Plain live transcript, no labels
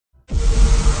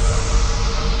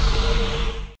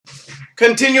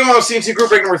Continue on CNC group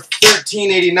break number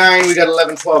 1389. We got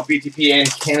 11-12 BTP and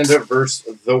Canada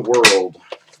versus the world.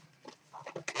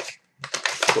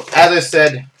 So as I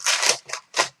said,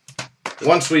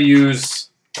 once we use,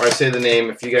 or I say the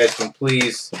name, if you guys can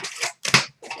please.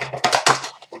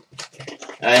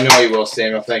 I know you will,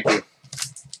 Samuel. Thank you.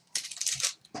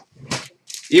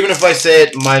 Even if I say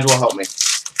it, might as well help me.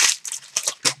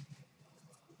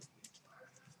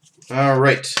 All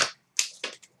right.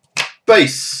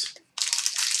 Base.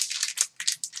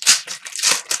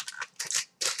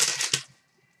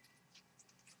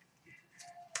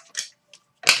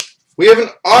 We have an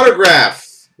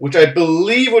autograph, which I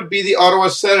believe would be the Ottawa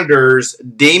Senators,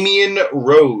 Damian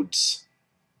Rhodes.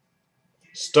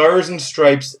 Stars and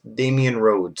Stripes, Damian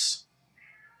Rhodes.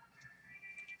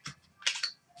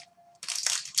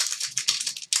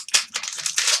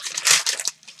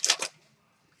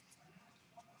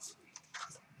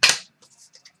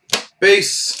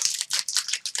 Base.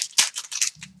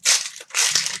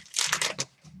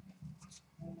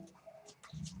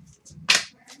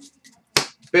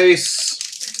 Base.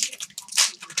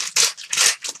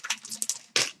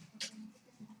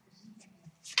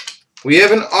 We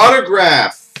have an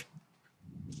autograph.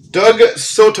 Doug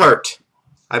Sotart.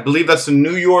 I believe that's the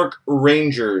New York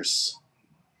Rangers.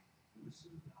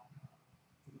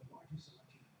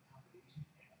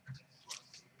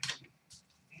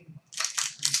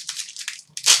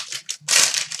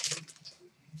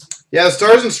 Yeah, the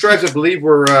Stars and Stripes, I believe,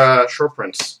 were short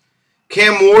prints.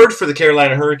 Cam Ward for the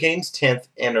Carolina Hurricanes, 10th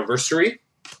anniversary.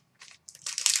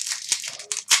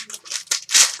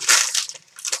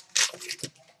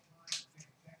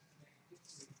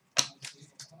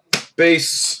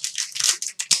 Base.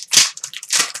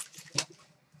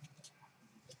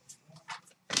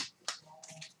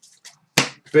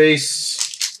 Base.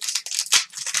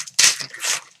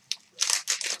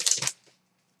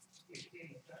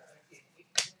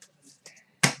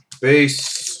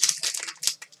 Base.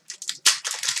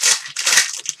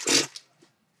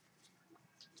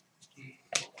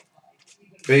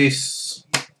 Base.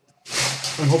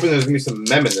 I'm hoping there's going to be some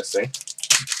mem in this thing.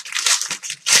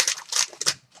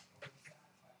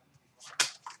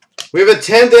 We have a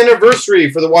 10th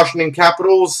anniversary for the Washington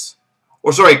Capitals.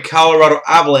 Or sorry, Colorado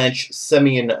Avalanche,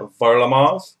 Semyon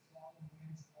Varlamov.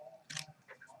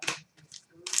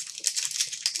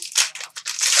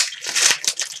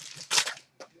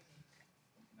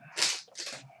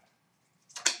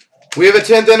 We have a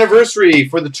 10th anniversary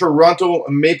for the Toronto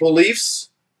Maple Leafs,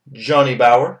 Johnny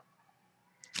Bower.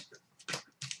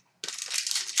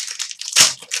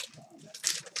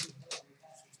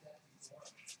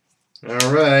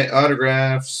 All right,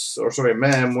 autographs, or sorry,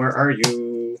 mem, where are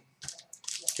you?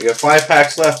 We got 5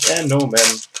 packs left and no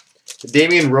mem.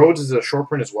 Damian Rhodes is a short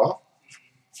print as well.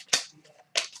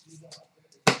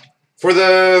 For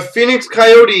the Phoenix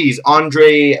Coyotes,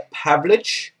 Andre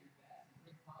Pavlich.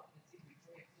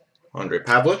 4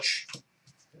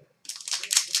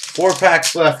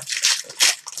 packs left.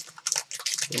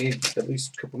 We need at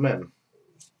least a couple men.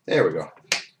 There we go.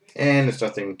 And it's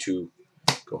nothing to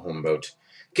go home about.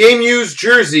 Game used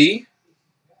jersey,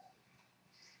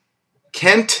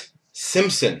 Kent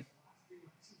Simpson.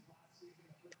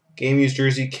 Game used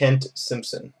jersey, Kent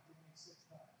Simpson.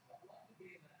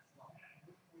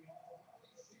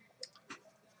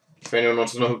 If anyone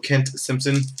wants to know who Kent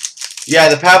Simpson, yeah,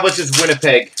 the Pavlich is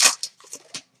Winnipeg.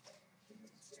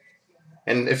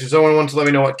 And if someone wants to let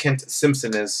me know what Kent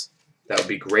Simpson is, that would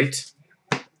be great.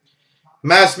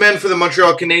 Masked Men for the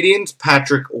Montreal Canadiens,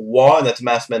 Patrick Waugh, and that's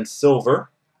Masked Men Silver.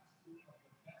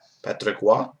 Patrick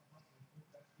Waugh.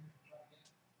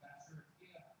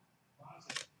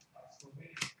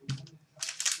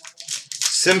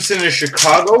 Simpson is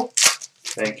Chicago.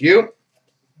 Thank you.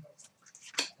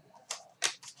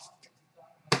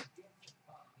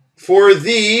 For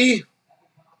the,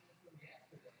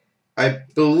 I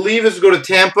believe this will go to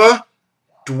Tampa,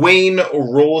 Dwayne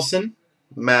Rollison,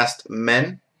 Masked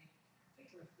Men.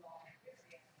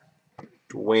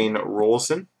 Dwayne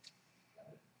Rollison.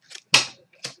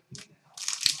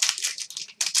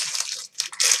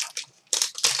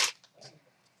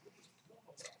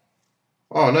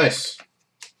 Oh, nice.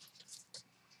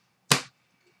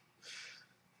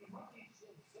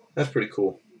 That's pretty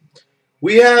cool.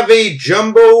 We have a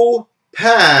jumbo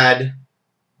pad.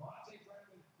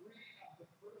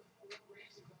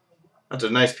 That's a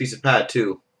nice piece of pad,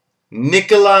 too.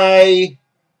 Nikolai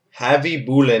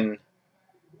Havibulin.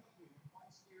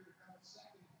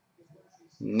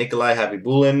 Nikolai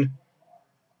Havibulin.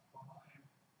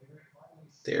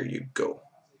 There you go.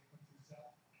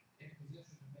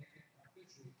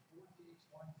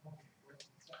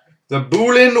 The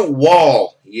Bulin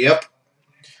Wall. Yep.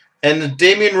 And the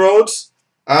Damian Rhodes,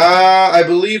 I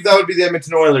believe that would be the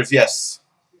Edmonton Oilers, yes.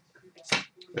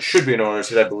 It should be an Oilers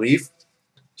hit, I believe.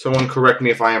 Someone correct me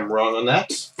if I am wrong on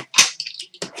that.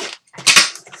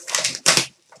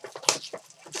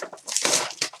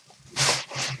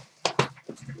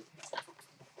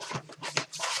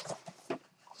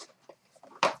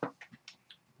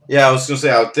 Yeah, I was going to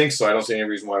say I would think so. I don't see any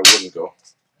reason why I wouldn't go.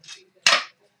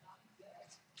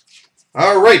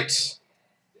 All right.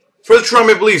 For the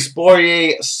Toronto Maple Leafs,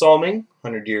 Boyer Salming,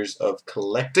 100 years of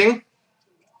collecting.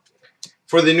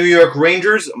 For the New York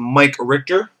Rangers, Mike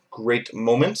Richter, great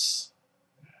moments.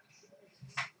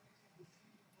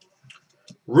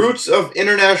 Roots of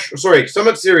International,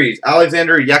 Summit Series,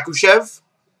 Alexander Yakushev.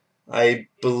 I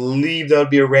believe that would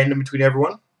be a random between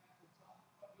everyone.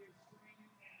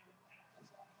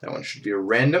 That one should be a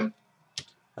random.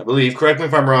 I believe. Correct me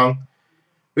if I'm wrong.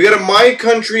 We got a My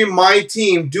Country, My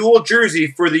Team dual jersey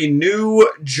for the New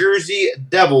Jersey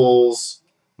Devils,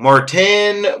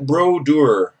 Martin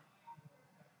Brodeur.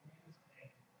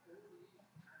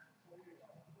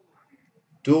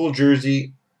 Dual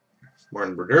jersey,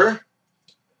 Martin Brodeur.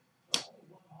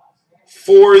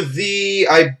 For the,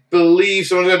 I believe,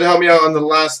 someone's going to help me out on the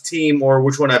last team or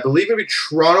which one. I believe it would be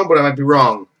Toronto, but I might be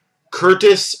wrong.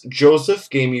 Curtis Joseph,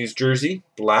 game used jersey,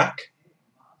 black.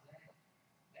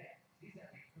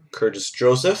 Curtis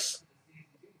Joseph.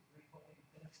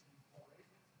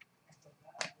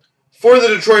 For the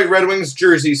Detroit Red Wings,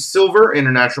 jersey silver,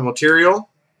 international material,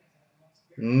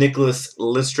 Nicholas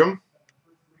Lidstrom.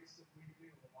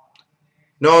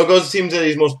 No, it goes to teams that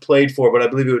he's most played for, but I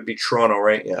believe it would be Toronto,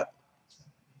 right? Yeah.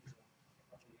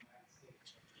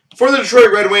 For the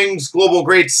Detroit Red Wings, global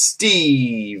great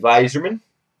Steve Yzerman.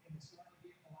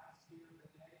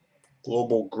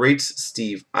 Global greats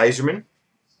Steve Yzerman.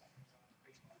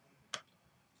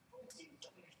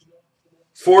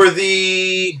 For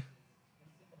the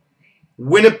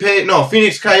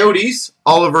Phoenix Coyotes,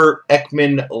 Oliver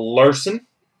Ekman-Larsson.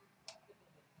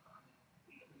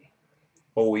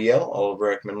 OEL,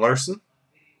 Oliver Ekman-Larsson.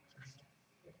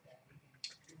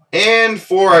 And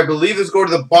for, I believe this go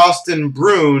to the Boston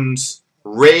Bruins,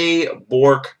 Ray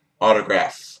Bourque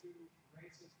autograph.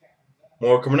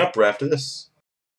 More coming up right after this.